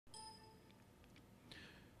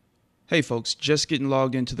Hey folks, just getting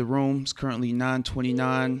logged into the room. It's currently 9:29.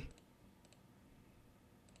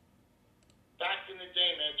 Back in the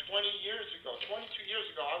day, man, 20 years ago, 22 years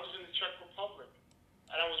ago, I was in the Czech Republic.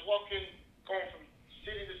 And I was walking, going from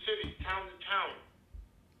city to city, town to town.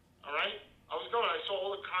 All right? I saw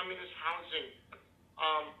all the communist housing.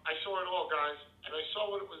 I saw it all, guys. And I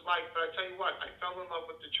saw what it was like. But I tell you what, I fell in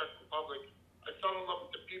love with the Czech Republic. I fell in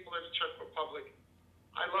love with the people of the Czech Republic.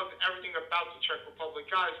 I loved everything about the Czech Republic.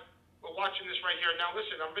 Guys, we're watching this right here. Now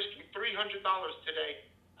listen, I'm risking $300 today.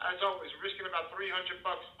 As always, risking about $300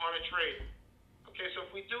 on a trade. Okay, so if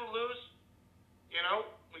we do lose, you know,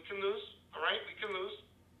 we can lose. All right, we can lose.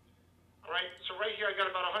 All right, so right here I got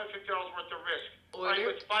about $150 worth of risk. All right,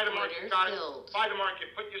 let's buy the market, guys. Buy the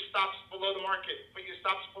market. Put your stops below the market. Put your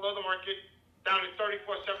stops below the market down at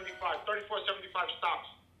 34.75. 34.75 stops.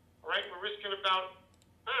 All right, we're risking about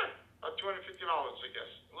 $250, I guess.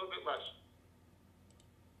 A little bit less.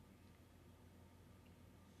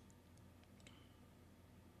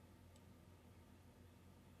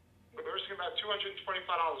 We're risking about $225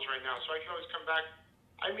 right now, so I can always come back.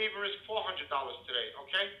 I may even risk $400 today,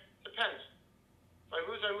 okay? Depends. If I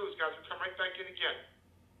lose, guys. We'll come right back in again.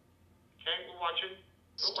 Okay, we're watching.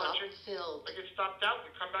 We're watching. If I get stopped out,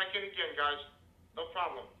 we come back in again, guys. No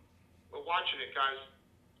problem. We're watching it, guys.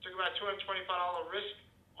 Took about $225 risk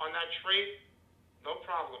on that trade. No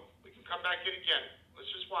problem. We can come back in again. Let's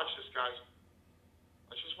just watch this, guys.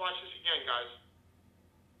 Let's just watch this again, guys.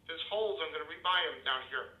 If this holds, I'm going to rebuy them down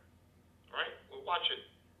here. All right? We're watching.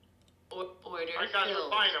 Order all right, guys,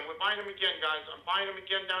 filled. we're buying them. We're buying them again, guys. I'm buying them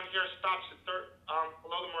again down here. Stops at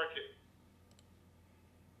below the market.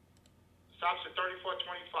 Stops at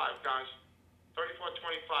 34.25, guys.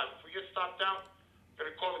 34.25. If we get stopped out, I'm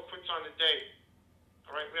going to call it quits on the day.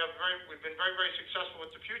 All right, we've been very, very successful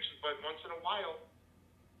with the futures, but once in a while,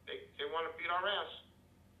 they want to beat our ass.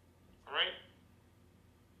 All right?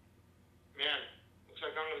 Man, looks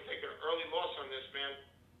like I'm going to take an early loss on this, man.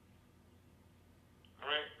 All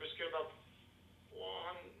right, risking about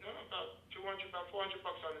about $400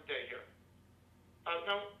 on the day here. About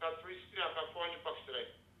 $400 today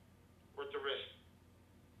worth of risk.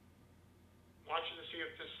 Watching to see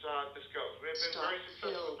if this goes. We have been very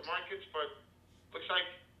successful with the markets, but looks like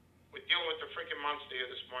we're dealing with the freaking monster here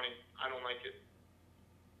this morning. I don't like it.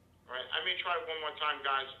 All right, I may try it one more time,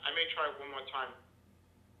 guys. I may try it one more time.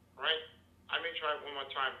 All right, I may try it one more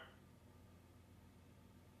time.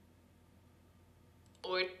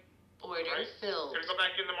 Order filled. Gonna go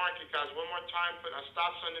back in the market, guys. One more time. Put our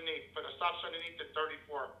stops underneath. Put our stops underneath at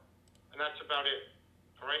 34, and that's about it.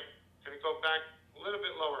 All right. Gonna go back a little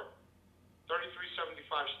bit lower. 33.75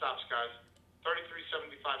 stops, guys.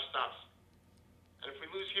 33.75 stops. And if we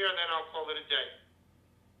lose here, then I'll call it a day.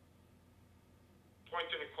 Point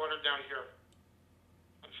and a quarter down here.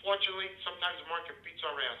 Unfortunately, sometimes the market beats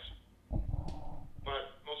our ass,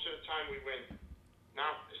 but most of the time we win.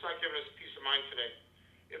 Now, it's not giving us peace of mind today.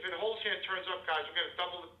 If it holds here and turns up, guys, we're going to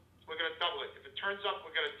double it. We're going to double it. If it turns up,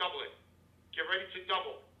 we're going to double it. Get ready to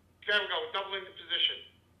double. There we go. We're doubling the position.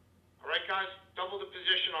 All right, guys? Double the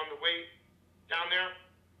position on the way down there.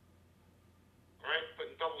 All right?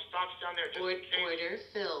 Putting double stops down there just in case. Order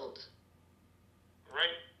filled. All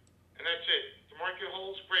right? And that's it. If the market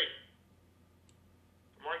holds, great.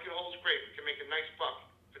 If the market holds, great. We can make a nice buck.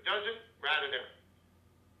 If it doesn't, we're out of there.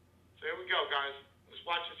 So here we go, guys. Let's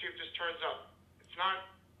watch and see if this turns up. If not,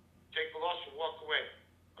 take the loss and walk away.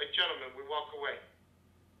 Like gentlemen, we walk away.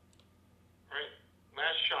 All right?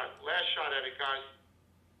 Last shot at it, guys.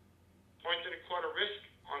 Point and a quarter risk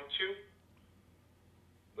on 2.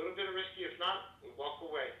 A little bit of risky. If not, we walk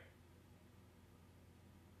away.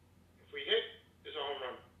 If we hit, it's a home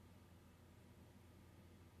run.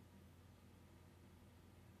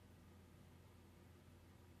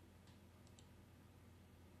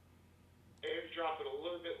 Maybe drop it a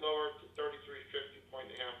little bit lower to 33.50, point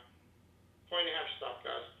and a half. Point and a half stop,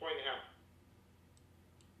 guys. Point and a half.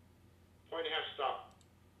 Point and a half stop.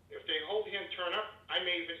 If they hold here and turn up, I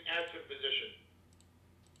may even add to the position.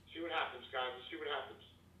 See what happens, guys. Let's see what happens.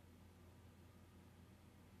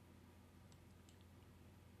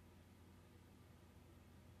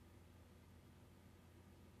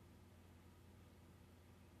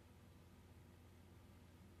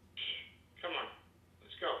 Come on.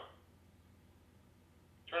 Let's go.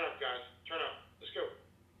 Turn up, guys. Turn up. Let's go.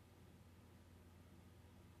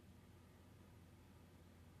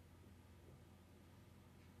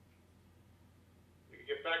 We can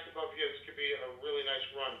get back above here. This could be a really nice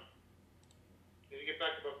run. Need to get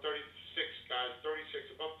back above 36, guys.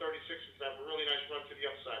 36. Above 36, we could have a really nice run to the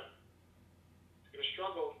upside. It's going to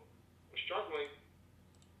struggle. We're struggling.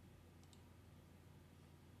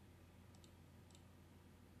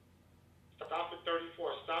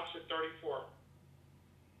 at 34.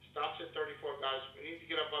 Stops at 34, guys. We need to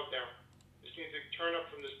get above there. Just need to turn up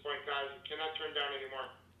from this point, guys. It cannot turn down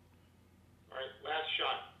anymore. All right, last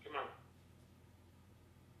shot. Come on.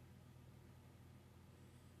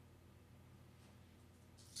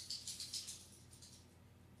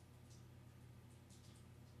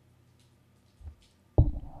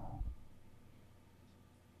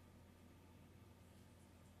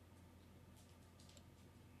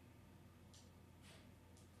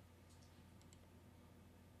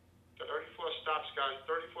 The 34 stops, guys.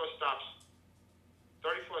 34 stops.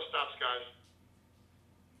 34 stops, guys.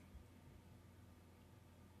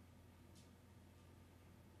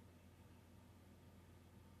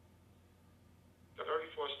 The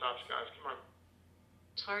 34 stops, guys. Come on.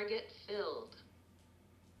 Target filled.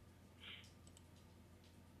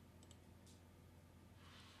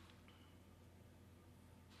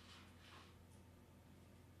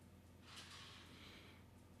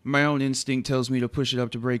 My own instinct tells me to push it up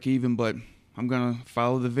to break even, but I'm going to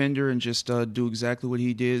follow the vendor and just do exactly what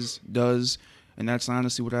he does. And that's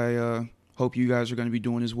honestly what I hope you guys are going to be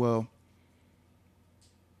doing as well.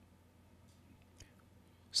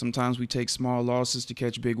 Sometimes we take small losses to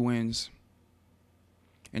catch big wins.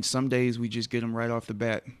 And some days we just get them right off the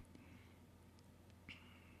bat.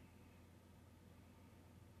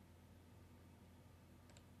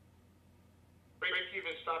 Break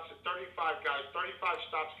even stops at 35, guys. 35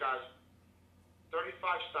 stops, guys.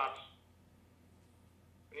 35 stops.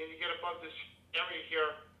 We need to get above this area here.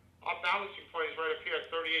 Our balancing point is right up here at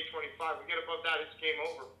 38.25. We get above that, it's game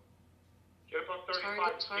over. Get above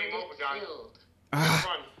 35, it's game over, guys. Filled.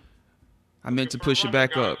 Run. I meant to push it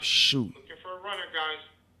back up. Shoot. Looking for a runner, guys.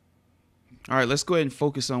 All right, let's go ahead and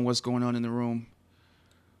focus on what's going on in the room.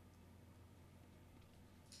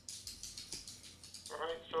 All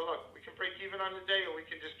right, so look, we can break even on the day or we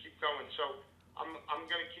can just keep going. So I'm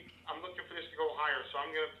looking for this to go higher. So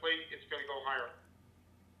I'm gonna play, it's gonna go higher.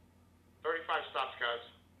 35 stops, guys.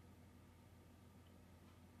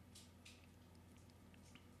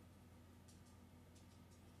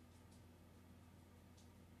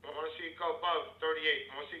 I want to see it go above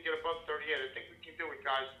 38. I want to see it get above 38. I think we can do it,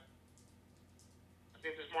 guys. I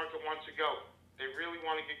think this market wants to go. They really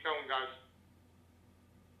want to get going, guys.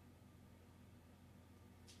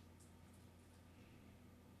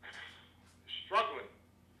 They're struggling.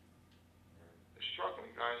 They're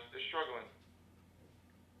struggling, guys. They're struggling.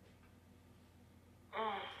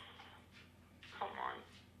 Oh, come on.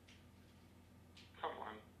 Come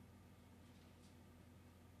on.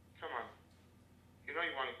 Come on. You know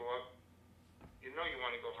you want to go up. You know you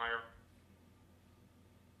want to go higher.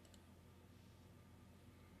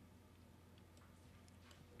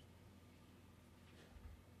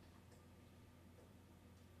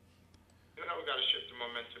 You know we got to shift the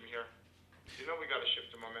momentum here. You know we got to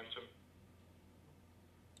shift the momentum.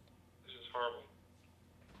 This is horrible.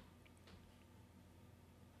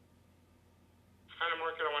 What kind of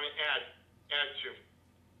market I want to add to.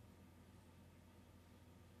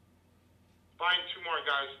 Buying two more,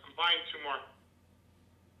 guys. I'm buying two more.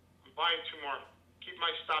 I'm buying two more. Keep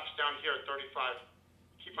my stops down here at 35.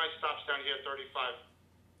 Keep my stops down here at 35.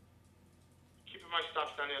 Keeping my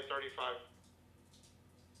stops down here at 35.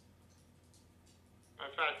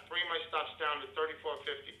 In fact, bring my stops down to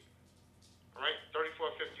 34.50. All right,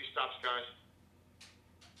 34.50 stops, guys.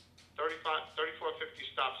 34.50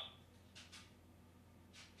 stops.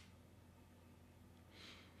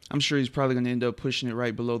 I'm sure he's probably going to end up pushing it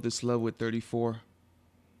right below this level at 34.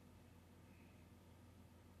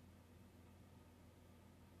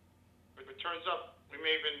 If it turns up, we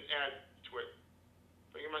may even add to it.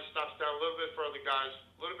 Bringing my stops down a little bit further, guys.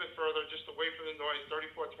 A little bit further, just away from the noise.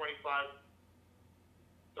 34.25.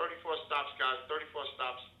 34 stops, guys. 34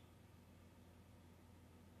 stops.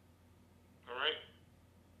 All right.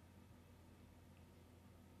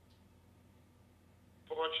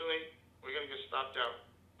 Fortunately, we're going to get stopped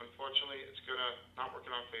out. Unfortunately, it's going to not work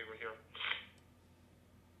in our favor here.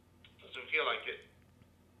 Doesn't feel like it.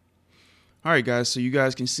 All right, guys, so you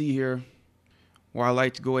guys can see here where I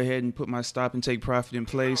like to go ahead and put my stop and take profit in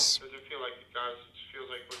place. No, doesn't feel like it, guys. It just feels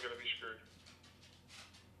like we're going to be screwed.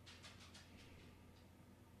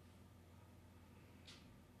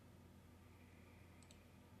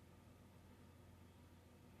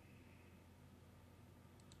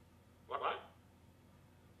 What?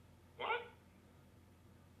 What?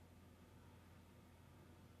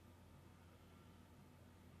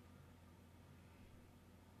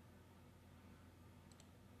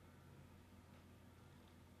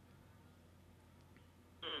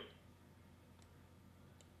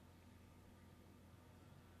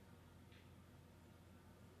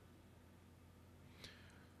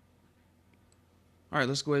 All right,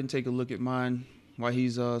 let's go ahead and take a look at mine while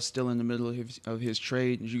he's still in the middle of his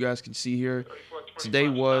trade. As you guys can see here, 34.25 today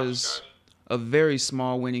was stops, a very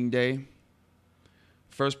small winning day.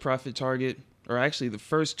 First profit target, or actually the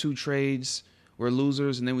first two trades were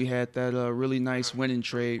losers, and then we had that really nice winning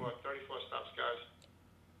trade. 34 stops, guys.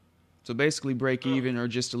 So basically break even or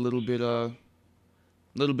just a little bit of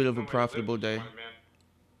a profitable day. Man.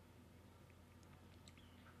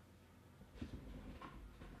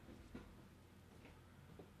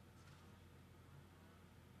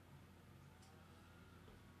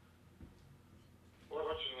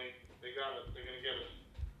 Fortunately, they got us. They're gonna get us.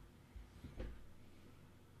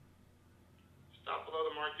 Stop below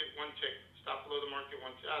the market, one tick. Stop below the market,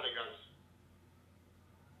 one tick. Ah, they got us.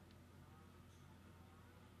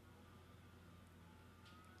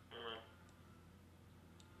 All right.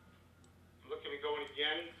 I'm looking at going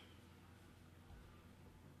again.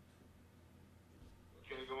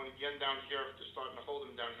 Looking at going again down here. They're starting to hold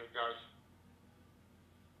them down here, guys.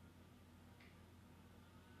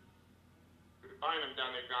 We're buying them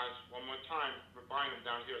down there, guys. One more time. We're buying them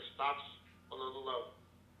down here. Stops below the low.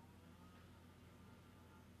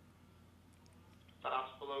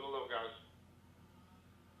 Stops below the low, guys.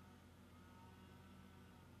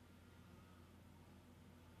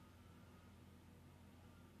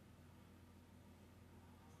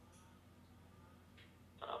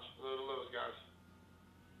 Stops below the lows, guys.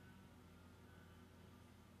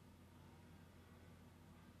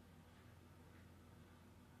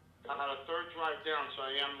 I had a third drive down, so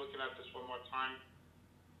I am looking at this one more time.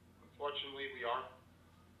 Unfortunately, we are.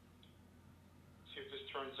 See if this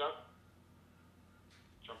turns up.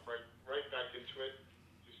 Jump right back into it.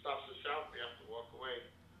 If it stops us out, we have to walk away.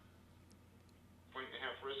 1.5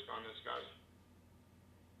 risk on this, guys.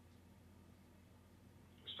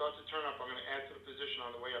 If it starts to turn up, I'm going to add to the position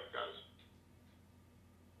on the way up, guys.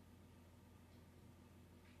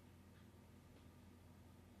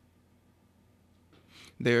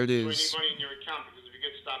 There it Do is. any money in your account, because if you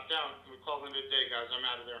get stopped out, we're calling it a day, guys. I'm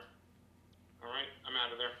out of there. All right? I'm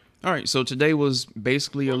out of there. All right, so today was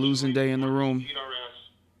basically a losing day in the room. Beat our ass.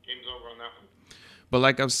 Game's over on that one. But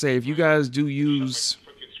like I've said, if you guys do use, Shut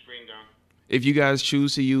my freaking screen down. if you guys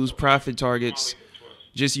choose to use profit targets,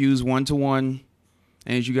 just use 1-to-1.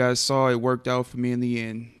 And as you guys saw, it worked out for me in the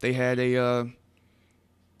end. They had a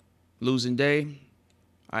losing day.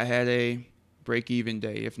 I had a break-even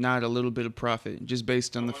day, if not a little bit of profit, just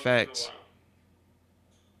based on the fact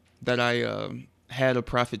that I had a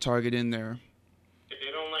profit target in there.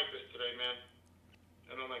 They don't like this today, man.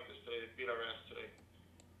 They don't like this today. They beat our ass today.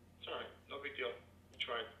 It's all right. No big deal. We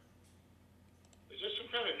tried. Is there some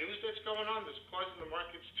kind of news that's going on that's causing the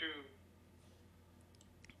markets to...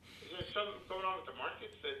 Is there something going on with the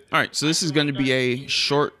markets? All right, so this is going to be a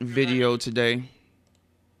short video today.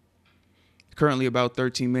 Currently about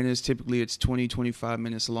 13 minutes. Typically it's 20-25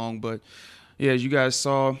 minutes long. But yeah, as you guys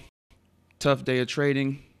saw, tough day of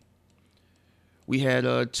trading. We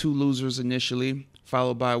had 2 losers initially,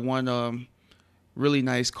 followed by one really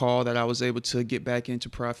nice call that I was able to get back into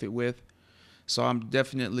profit with. So I'm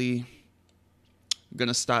definitely going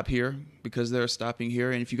to stop here because they're stopping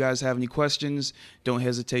here. And if you guys have any questions, don't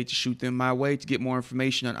hesitate to shoot them my way. To get more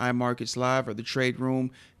information on iMarkets Live or the Trade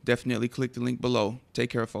Room, definitely click the link below.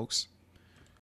 Take care, folks.